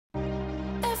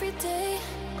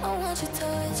I want your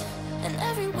touch in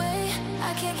every way.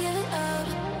 I can't give it up.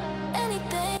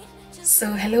 Anything.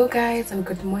 So hello guys and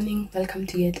good morning. Welcome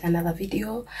to yet another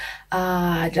video.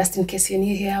 Just in case you're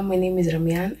new here, my name is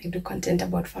Ramian. I do content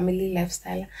about family,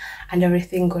 lifestyle, and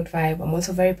everything good vibe. I'm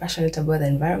also very passionate about the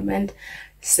environment.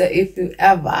 So if you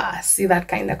ever see that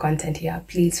kind of content here,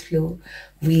 please flow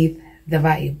with the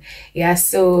vibe. Yeah,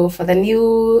 so for the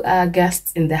new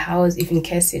guests in the house, if in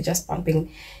case you're just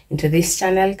bumping into this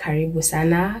channel, karibu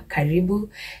sana, karibu.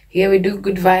 Here we do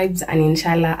good vibes, and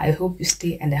inshallah I hope you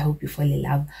stay and I hope you fall in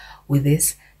love with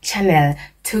this channel.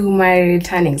 To my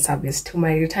returning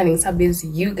subbies,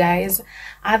 you guys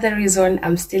are the reason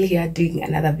I'm still here doing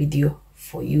another video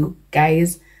for you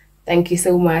guys. Thank you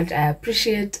so much. I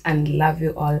appreciate and love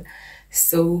you all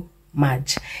so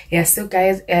much. Yeah, so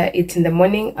guys, it's in the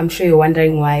morning. I'm sure you're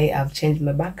wondering why I've changed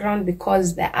my background,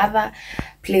 because the other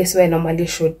place where I normally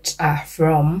shoot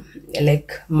from,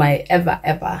 like my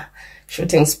ever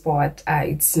shooting spot,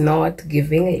 it's not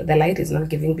giving, the light is not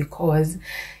giving because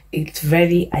it's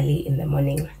very early in the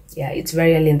morning. Yeah, it's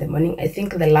very early in the morning. I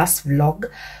think the last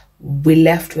vlog we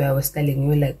left where I was telling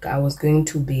you like I was going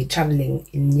to be traveling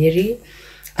in Nyeri.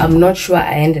 I'm not sure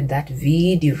I ended that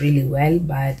video really well,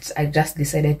 but I just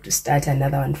decided to start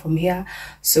another one from here.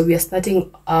 So we are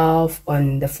starting off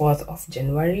on the 4th of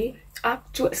January.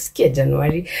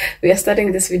 January. We are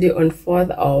starting this video on 4th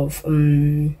of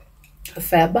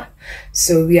Feb.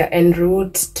 So we are en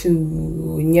route to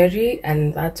Nyeri,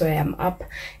 and that's why I'm up.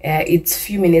 It's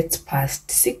few minutes past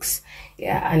 6.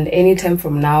 Yeah, and anytime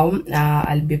from now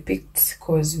I'll be picked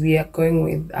because we are going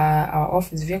with our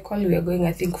office vehicle. We are going,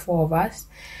 I think, 4 of us.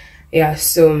 Yeah,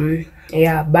 so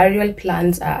yeah, burial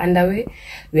plans are underway.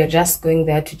 We are just going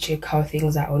there to check how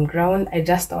things are on ground. I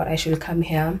just thought I should come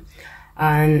here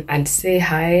and say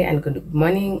hi and good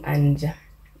morning, and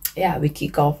yeah, we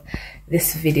kick off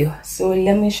this video. So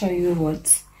let me show you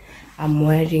what I'm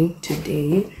wearing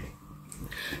today.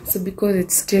 So because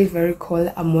it's still very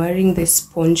cold, I'm wearing this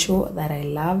poncho that I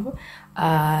love.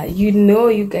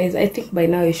 You guys, I think by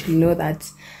now you should know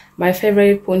that my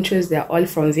favorite ponchos, they're all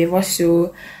from Vivo.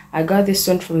 So I got this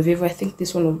one from Vivo. I think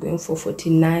this one was going for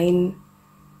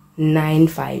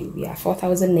 49.95. Yeah,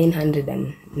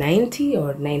 4,990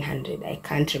 or 900. I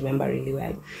can't remember really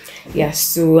well. Yeah,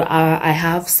 so I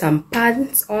have some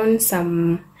pants on,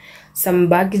 some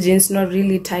baggy jeans, not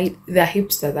really tight, they're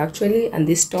hipsters actually, and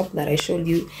this top that I showed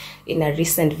you in a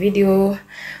recent video.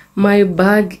 My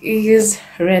bag is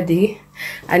ready,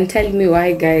 and tell me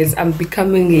why guys, I'm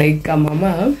becoming like a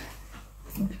mama.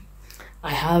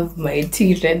 I have my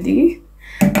tea ready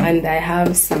and I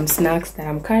have some snacks that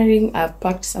I'm carrying. I've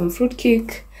packed some fruit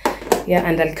cake, yeah,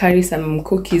 and I'll carry some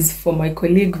cookies for my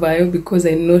colleague Vio because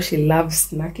I know she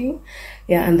loves snacking.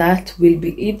 Yeah, and that will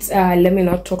be it. Let me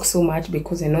not talk so much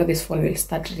because I know this phone will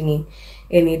start ringing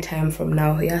anytime from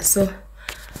now. Yeah, so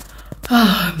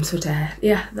I'm so tired.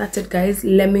 Yeah, that's it guys.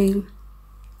 Let me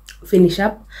finish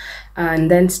up and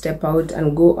then step out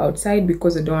and go outside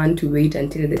because I don't want to wait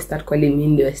until they start calling me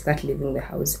and I start leaving the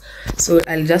house. So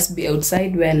I'll just be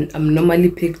outside when I'm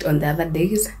normally picked on the other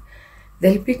days.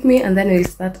 They'll pick me and then we'll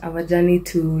start our journey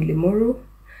to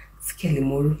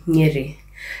Nyeri.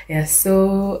 Yeah,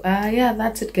 so yeah,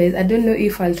 that's it guys. I don't know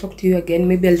if I'll talk to you again.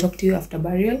 Maybe I'll talk to you after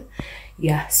burial.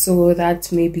 Yeah, so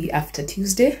that's maybe after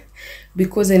Tuesday,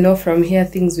 because I know from here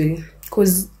things will,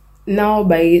 because now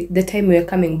by the time we're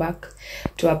coming back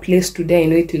to our place today, I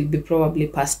know it will be probably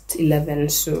past 11.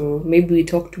 So maybe we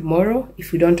talk tomorrow.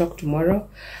 If we don't talk tomorrow,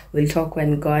 we'll talk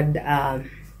when God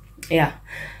yeah,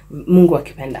 Mungu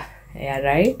akipenda. Yeah,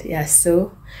 right? Yeah,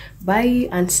 so bye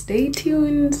and stay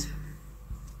tuned.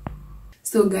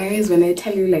 So guys, when I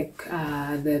tell you like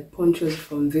the ponchos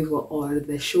from Vivo or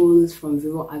the shawls from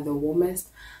Vivo are the warmest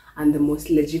and the most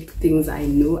legit things I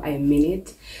know, I mean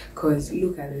it. Because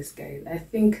look at this guys, I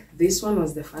think this one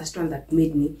was the first one that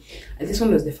made me, this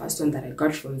one was the first one that I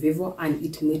got from Vivo, and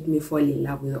it made me fall in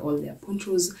love with all their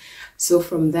ponchos. So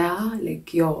from there,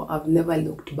 like, yo, I've never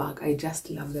looked back. I just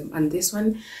love them. And this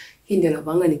one,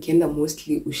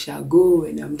 mostly ushago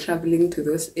when I'm traveling to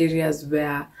those areas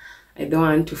where I don't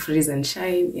want to freeze and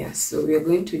shine. Yeah, so we are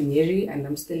going to Nyeri and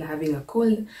I'm still having a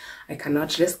cold. I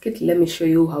cannot risk it. Let me show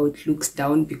you how it looks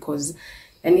down, because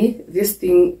this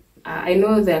thing, I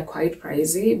know they're quite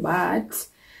pricey, but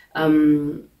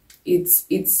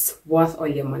it's worth all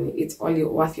your money. It's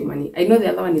worth your money. I know the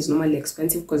other one is normally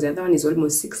expensive because the other one is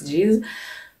almost 6 Gs.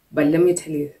 But let me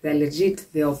tell you, they're legit,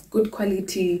 they're of good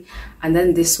quality, and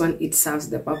then this one, it serves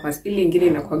the purpose. Ili ingine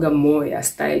inakuwaga more ya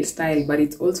style, but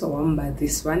it's also warm. But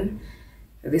this one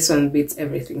beats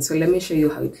everything. So let me show you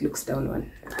how it looks down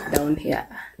here.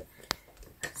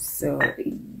 So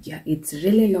yeah, it's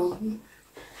really long.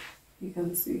 You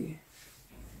can see.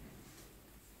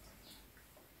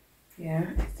 Yeah,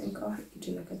 I think let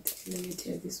me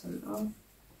tear this one off.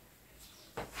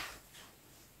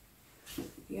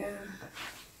 Yeah.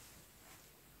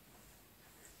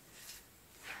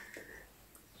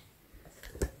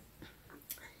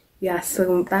 Yeah,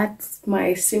 so that's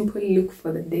my simple look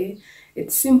for the day.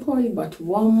 It's simple but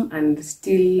warm and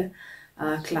still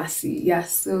classy. Yeah,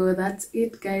 so that's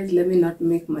it, guys. Let me not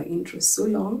make my intro so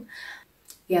long.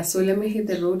 Yeah, so let me hit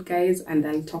the road, guys, and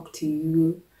I'll talk to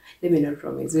you. Let me not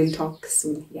promise, we'll talk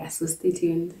soon. Yeah, so stay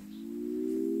tuned.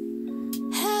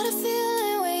 Had a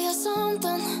feeling we had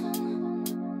something.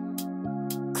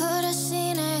 Could have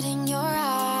seen it in your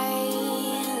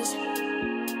eyes.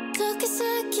 Took a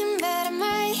second, but I'm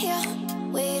right here,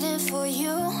 waiting for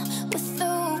you with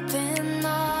open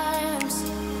arms.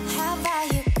 How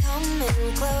about you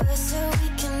coming closer? We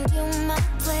can do my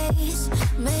place.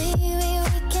 Maybe we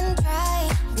can try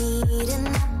meeting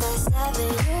up by 7.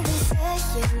 You'll be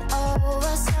saying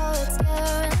over, so it's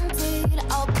guaranteed.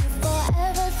 I'll be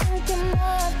forever thinking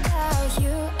more about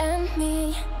you and me.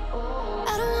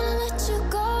 I don't wanna let you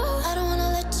go. I don't wanna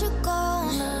let you go.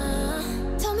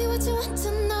 Nah. Tell me what you want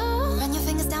to know. Run your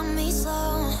fingers down me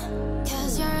slow.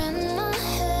 Cause you're in my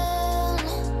head.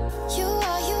 You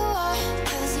are.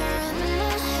 Cause you're in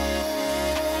my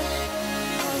head.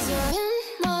 Cause you're in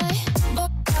my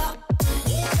what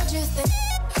you think?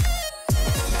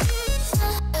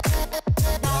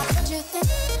 What you think?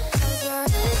 Cause you're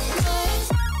in my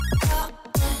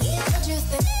what you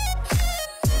think?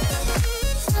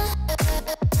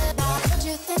 What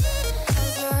you think?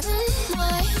 Cause you're in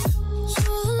my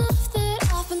you love that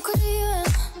I've been craving.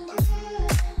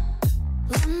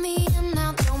 Let me in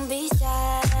now, don't be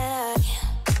shy.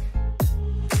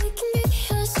 We can be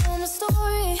a summer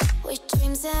story where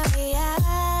dreams and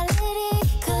reality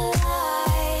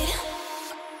collide.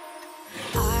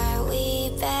 Are we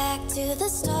back to the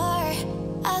start?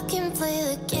 I can play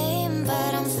the game,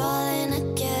 but I'm falling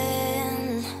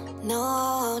again.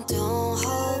 No, don't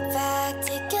hold back,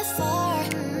 take it far.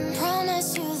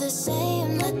 Promise you the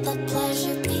same, let the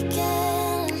pleasure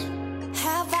begin.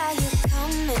 How about you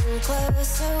coming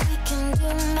closer? We can do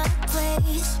my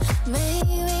place.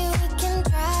 Maybe we can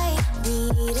try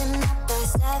meeting up by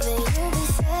 7. You'll be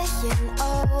saying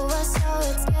over, so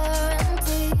it's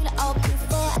guaranteed. I'll be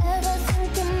forever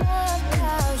thinking more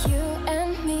about you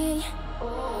and me.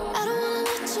 I don't wanna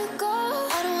let you go.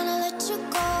 I don't wanna let you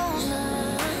go.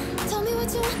 Nah. Tell me what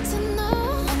you want to know.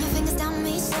 Run your fingers down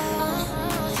me slow.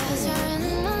 Cause you're in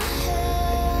my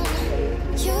head.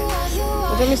 You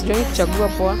are. Mimi sijui kuchagua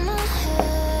poa.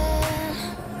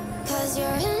 Cause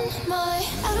you're in my.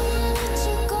 I don't wanna let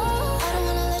you go. I don't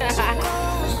wanna let you go.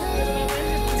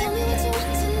 Tell me what you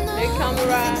want to know. Hey, camera.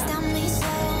 Run your fingers down me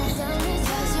slow.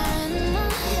 Cause you're in my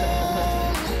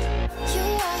head. You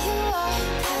are.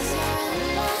 Cause you're in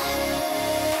my head.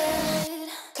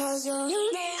 Cause you're in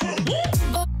my head.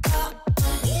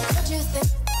 What you think?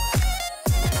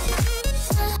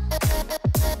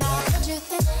 What you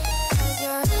think? Cause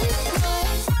you're in my head.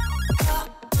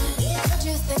 What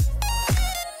you think?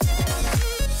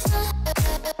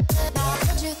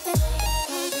 What you think?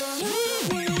 Cause you're in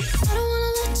my head. I don't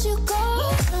wanna let you go.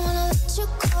 I don't wanna let you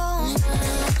go.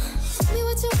 Tell me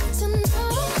what you want to know.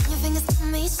 Your fingers tell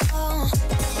me slow.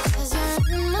 Cause you're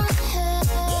in my head.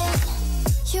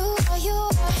 You are.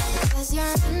 Cause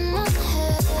you're in my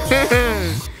head.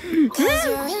 Cause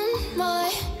you're in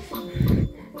my.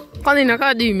 Kwani inakaa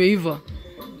hadi imeiva.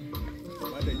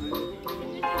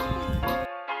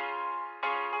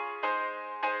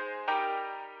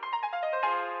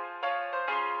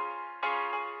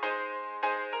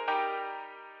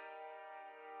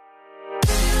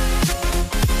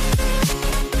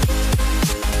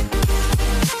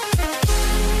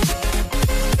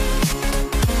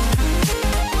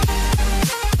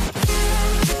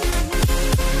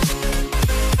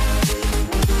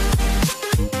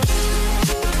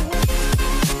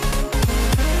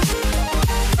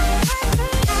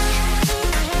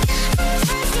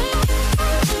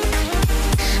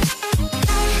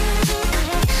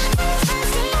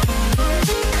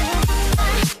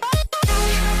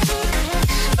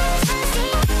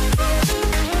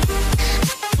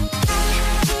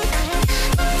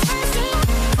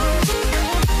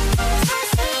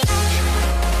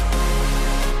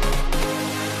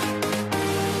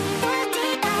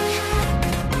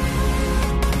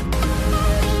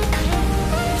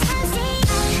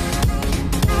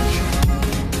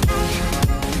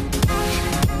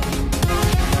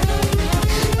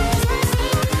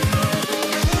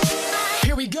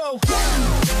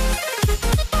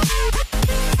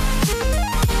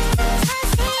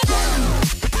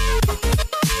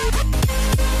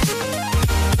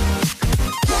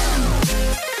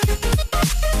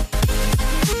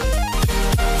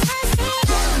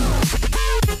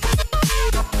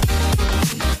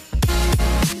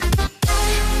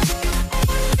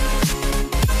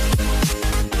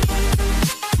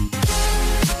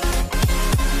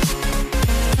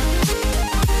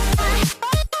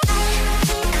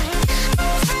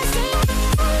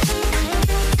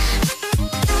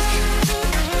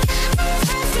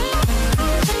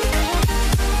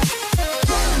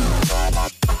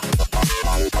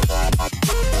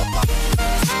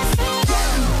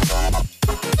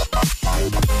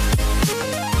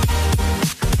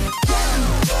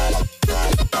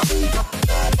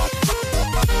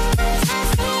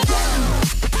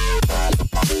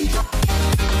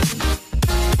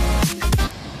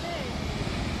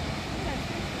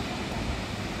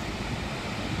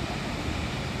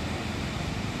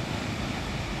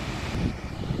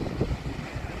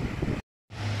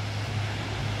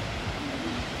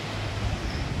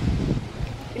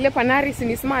 Ile panari si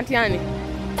ni smart yani.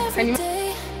 Every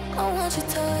day, I want your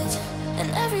touch,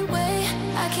 and every way,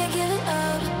 I can't give it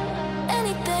up.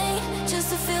 Anything,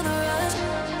 just to feel the rush.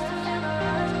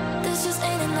 This just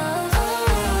ain't enough. Oh,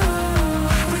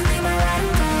 will you be my ride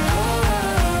or die? Oh,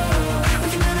 we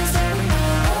can do this every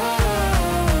night. Oh,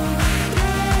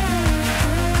 yeah.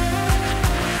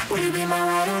 Will you be my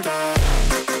ride or die?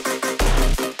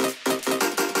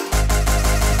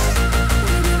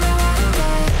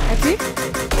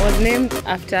 Was named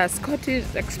after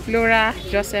Scottish explorer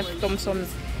Joseph Thompson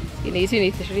in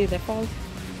 1883. The falls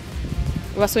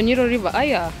Wasonyiro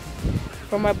River,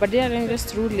 from Aberdeen ranges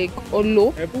through Lake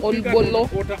Olbolo.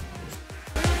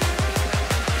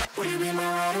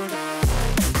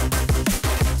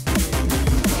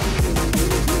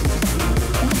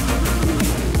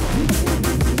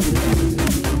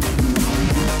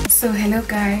 So hello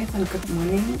guys and good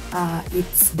morning.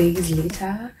 It's days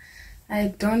later.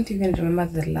 I don't even remember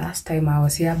the last time I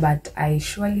was here, but I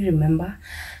surely remember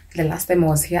the last time I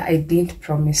was here. I didn't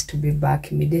promise to be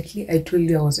back immediately. I told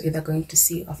you I was either going to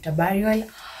see after burial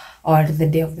or the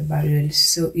day of the burial.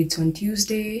 So it's on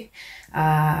Tuesday.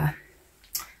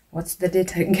 What's the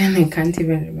date again? I can't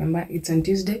even remember. It's on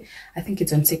Tuesday. I think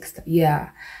it's on 6th.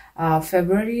 Yeah,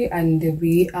 February, and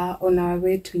we are on our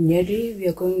way to Nyeri. We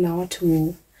are going now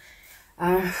to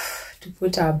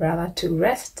put our brother to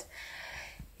rest.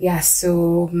 Yeah,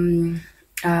 so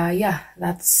yeah,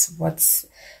 that's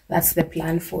the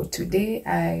plan for today.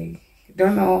 I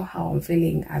don't know how I'm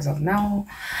feeling as of now,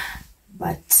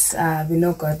 but we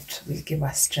know God will give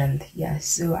us strength. Yeah,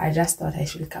 so I just thought I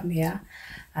should come here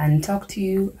and talk to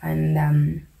you,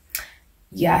 and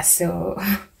yeah, so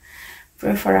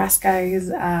pray for us guys.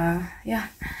 Yeah,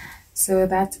 so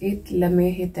that's it. Let me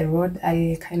hit the road.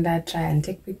 I'll kind of try and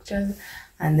take pictures,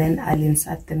 and then I'll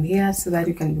insert them here so that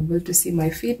you can be able to see my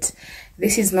feet.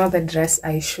 This is not the dress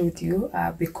I showed you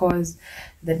because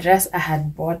the dress I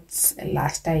had bought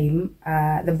last time,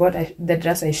 the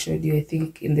dress I showed you, I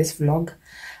think in this vlog,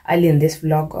 early in this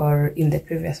vlog or in the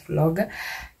previous vlog,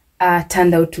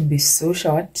 turned out to be so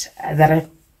short that I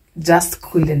just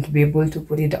couldn't be able to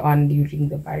put it on during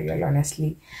the burial.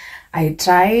 Honestly, I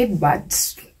tried,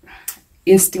 but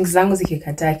instincts zangu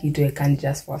zikikataa kitu, I can't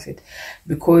just force it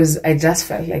because I just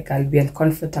felt like I'll be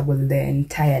uncomfortable the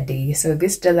entire day. So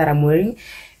this dress that I'm wearing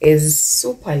is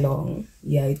super long.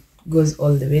 Yeah, it goes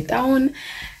all the way down.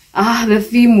 The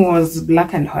theme was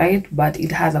black and white, but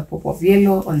it has a pop of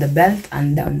yellow on the belt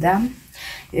and down there.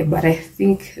 Yeah, but I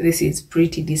think this is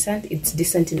pretty decent. It's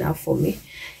decent enough for me.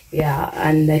 Yeah,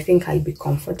 and I think I'll be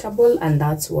comfortable, and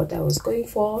that's what I was going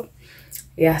for.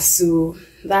 Yeah, so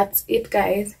that's it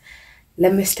guys.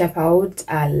 Let me step out.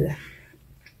 I'll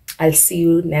see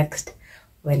you next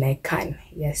when I can.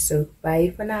 Yes, so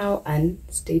bye for now and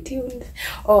stay tuned.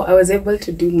 Oh, I was able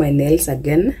to do my nails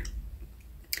again.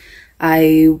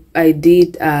 I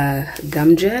did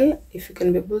gum gel, if you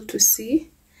can be able to see.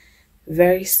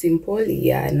 Very simple.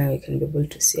 Yeah, now you can be able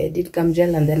to see. I did gum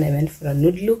gel, and then I went for a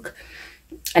nude look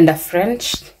and a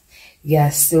French. Yeah,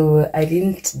 so I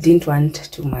didn't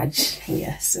want too much.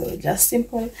 Yeah, so just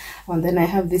simple. And then I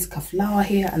have this flower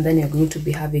here, and then you're going to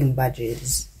be having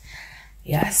badges.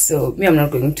 Yeah, so me, I'm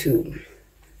not going to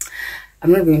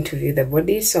view the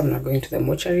body, so I'm not going to the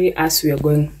mortuary, as we are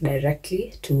going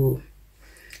directly to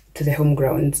the home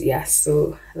grounds. Yeah,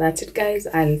 so that's it guys.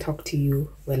 I'll talk to you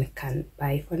when I can.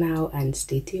 Bye for now and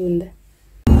stay tuned.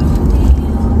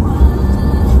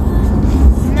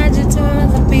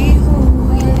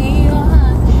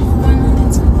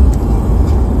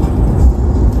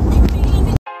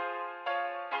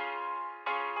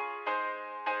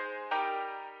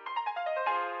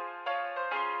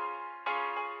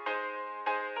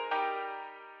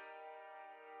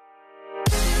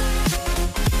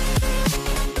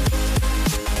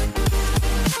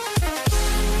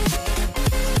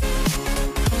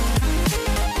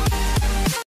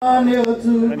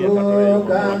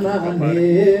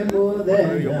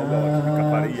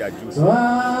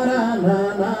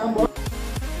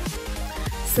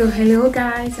 So hello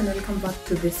guys and welcome back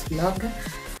to this vlog.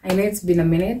 I know it's been a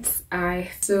minute.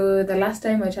 So the last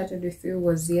time I chatted with you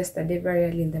was yesterday, very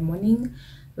early in the morning,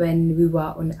 when we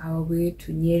were on our way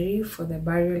to Nyeri for the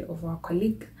burial of our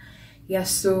colleague. Yeah,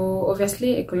 so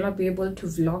obviously I could not be able to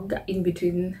vlog in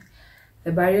between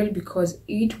the burial because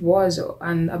it was,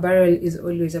 and a burial is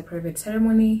always a private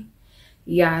ceremony.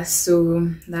 Yeah,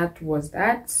 so that was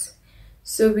that.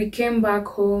 So we came back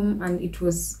home and it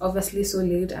was obviously so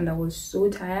late, and I was so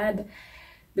tired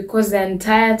because the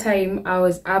entire time I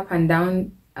was up and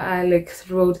down like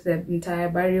throughout the entire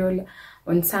burial.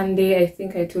 On Sunday, I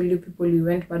think I told you people we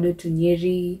went to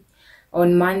Nyeri,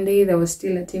 On Monday, there was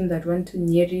still a team that went to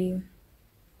Nyeri.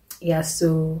 Yeah,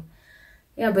 so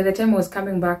yeah, by the time I was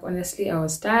coming back, honestly, I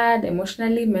was tired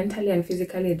emotionally, mentally, and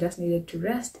physically. I just needed to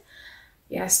rest.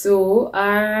 Yeah, so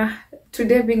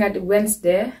today being at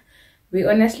Wednesday, we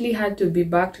honestly had to be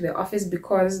back to the office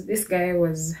because this guy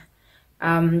was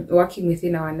working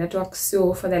within our network.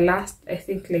 So for the last, I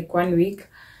think, like 1 week,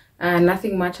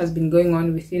 nothing much has been going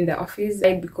on within the office,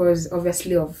 like, because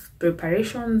obviously of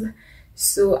preparations.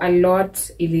 So a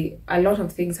lot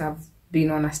of things have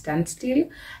been on a standstill.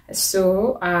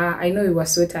 So I know we were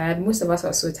so tired, most of us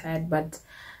were so tired, but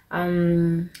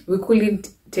we couldn't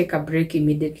take a break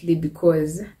immediately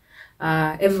because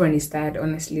everyone is tired,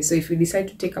 honestly. So if we decide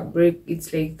to take a break,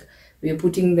 it's like we're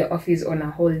putting the office on a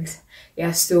hold.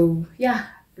 Yeah, so yeah,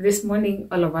 this morning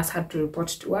all of us had to report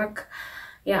to work,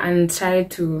 yeah, and try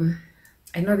to,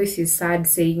 I know this is sad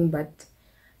saying, but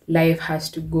life has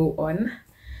to go on.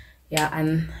 Yeah,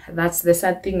 and that's the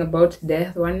sad thing about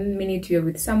death. 1 minute you're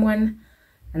with someone,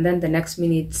 and then the next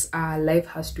minute life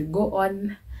has to go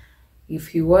on. If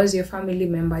he was your family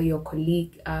member, your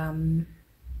colleague, the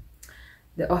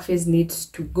office needs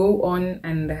to go on,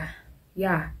 and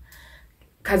yeah,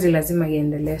 kazi lazima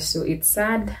iendelee. So it's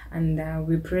sad, and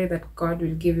we pray that God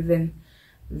will give even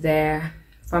their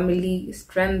family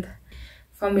strength,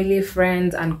 family,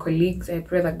 friends, and colleagues. I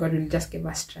pray that God will just give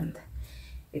us strength.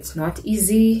 It's not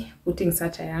easy putting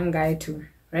such a young guy to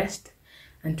rest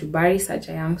and to bury such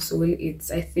a young soul.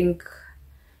 I think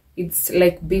it's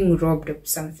like being robbed of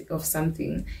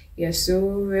something. Yeah, so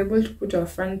we're able to put our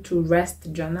friend to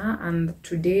rest, Jonah, and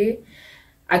today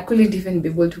I couldn't even be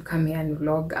able to come here and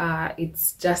vlog.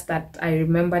 It's just that I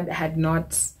remembered I had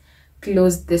not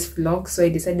closed this vlog, so I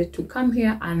decided to come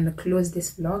here and close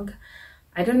this vlog.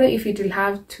 I don't know if it will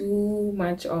have too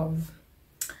much of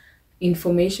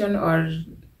information, or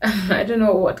I don't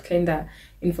know what kind of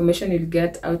information you'll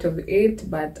get out of it,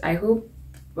 but I hope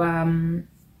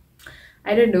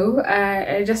I don't know,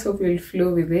 I just hope you'll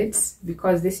flow with it,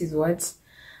 because this is what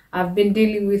I've been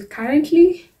dealing with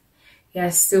currently. Yeah,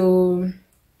 so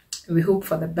we hope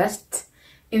for the best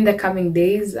in the coming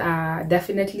days.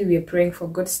 Definitely we are praying for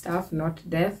good stuff, not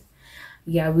death.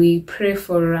 Yeah, we pray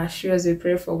for shows, we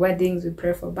pray for weddings, we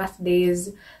pray for birthdays,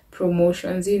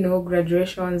 promotions, you know,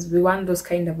 graduations. We want those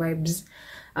kind of vibes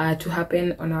to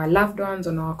happen on our loved ones,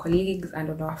 on our colleagues, and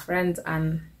on our friends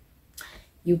and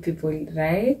you people,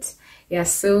 right? Yeah,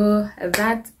 so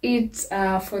that's it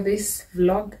for this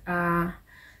vlog.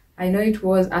 I know it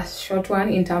was a short one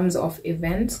in terms of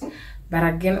events, but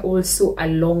again also a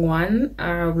long one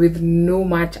with no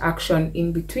much action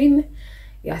in between.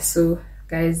 Yeah, so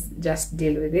guys, just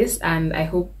deal with this, and I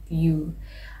hope you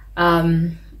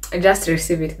just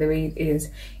receive it the way it is.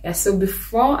 Yeah, so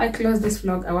before I close this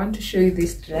vlog, I want to show you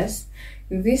this dress,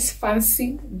 this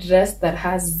fancy dress that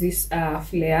has this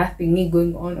flare thingy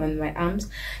going on my arms.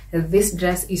 This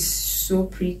dress is so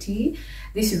pretty.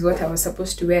 This is what I was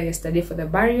supposed to wear yesterday for the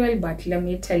burial, but let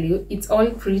me tell you, it's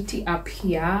all pretty up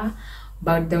here,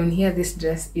 but down here this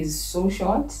dress is so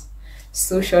short.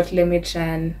 So short. Let me try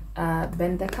and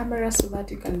bend the camera so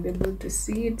that you can be able to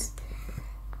see it.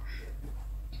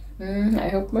 I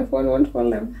hope my phone won't fall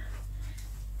down.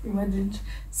 Imagine.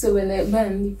 So when I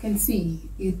bend, you can see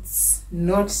it's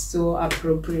not so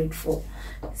appropriate for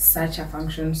such a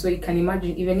function. So you can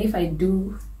imagine, even if I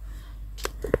do,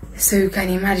 so you can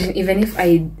imagine, even if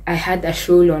I had a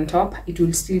shawl on top, it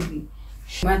will still be.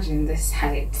 Imagine this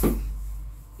height.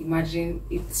 Imagine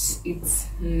it's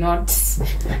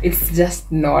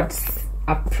just not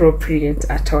appropriate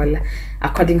at all,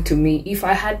 according to me. If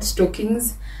I had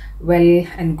stockings, well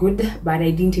and good, but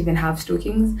I didn't even have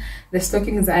stockings. The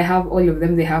stockings I have, all of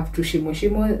them, they have to shimo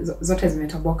zote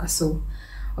zimetoboka, so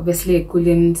obviously I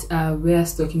couldn't wear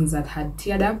stockings that had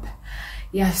teared up.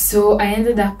 Yeah, so I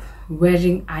ended up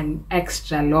wearing an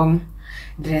extra long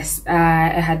dress.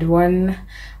 I had worn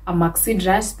a maxi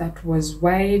dress that was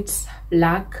white,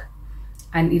 black,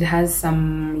 and it has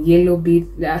some yellow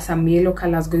some yellow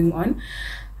colors going on.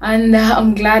 And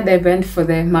I'm glad I went for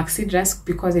the maxi dress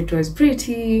because it was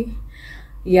pretty.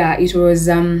 Yeah, it was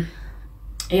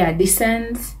yeah,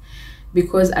 decent,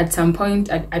 because at some point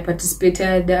I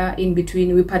participated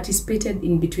we participated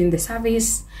in between the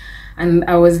service, and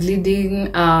I was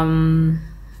leading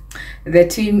the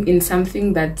team in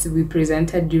something that we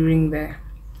presented during the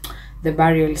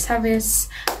burial service.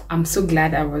 I'm so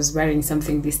glad I was wearing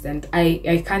something decent.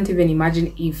 I can't even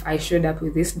imagine if I showed up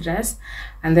with this dress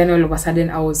and then all of a sudden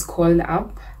I was called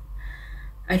up.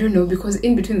 I don't know, because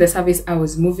in between the service I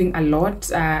was moving a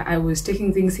lot. I was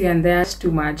taking things here and there,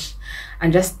 too much,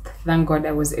 and just thank God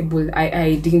I was able,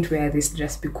 I didn't wear this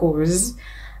dress, because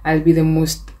I'll be the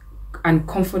most and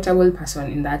comfortable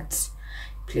person in that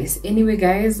place. Anyway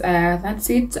guys, that's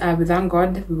it. We thank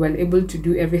God we were able to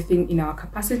do everything in our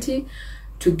capacity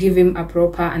to give him a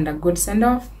proper and a good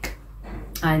send-off,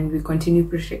 and we continue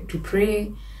to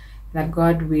pray that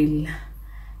God will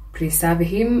preserve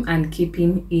him and keep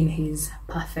him in his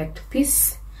perfect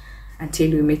peace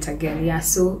until we meet again. Yeah,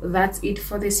 so that's it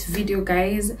for this video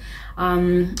guys.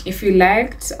 If you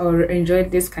liked or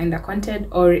enjoyed this kind of content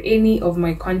or any of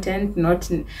my content, not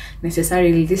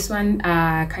necessarily this one,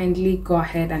 kindly go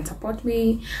ahead and support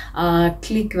me.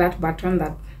 Click that button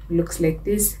that looks like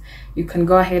this. You can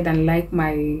go ahead and like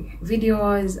my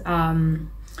videos,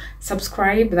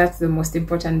 subscribe, that's the most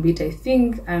important bit I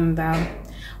think, and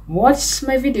watch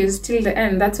my videos till the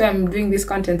end. That's why I'm doing this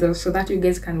content, so that you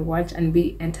guys can watch and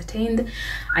be entertained.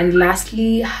 And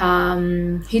lastly,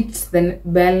 hit the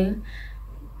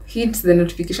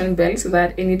notification bell so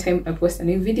that anytime I post a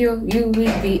new video, you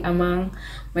will be among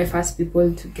my first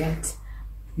people to get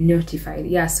notified.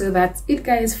 Yeah, so that's it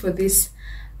guys for this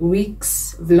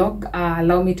week's vlog.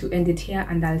 Allow me to end it here,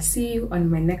 and I'll see you on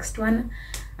my next one.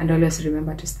 And always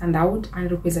remember to stand out and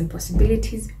represent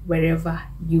possibilities wherever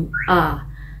you are.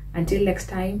 Until next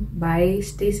time, bye,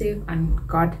 stay safe, and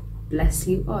God bless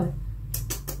you all.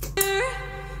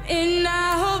 And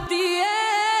I hope the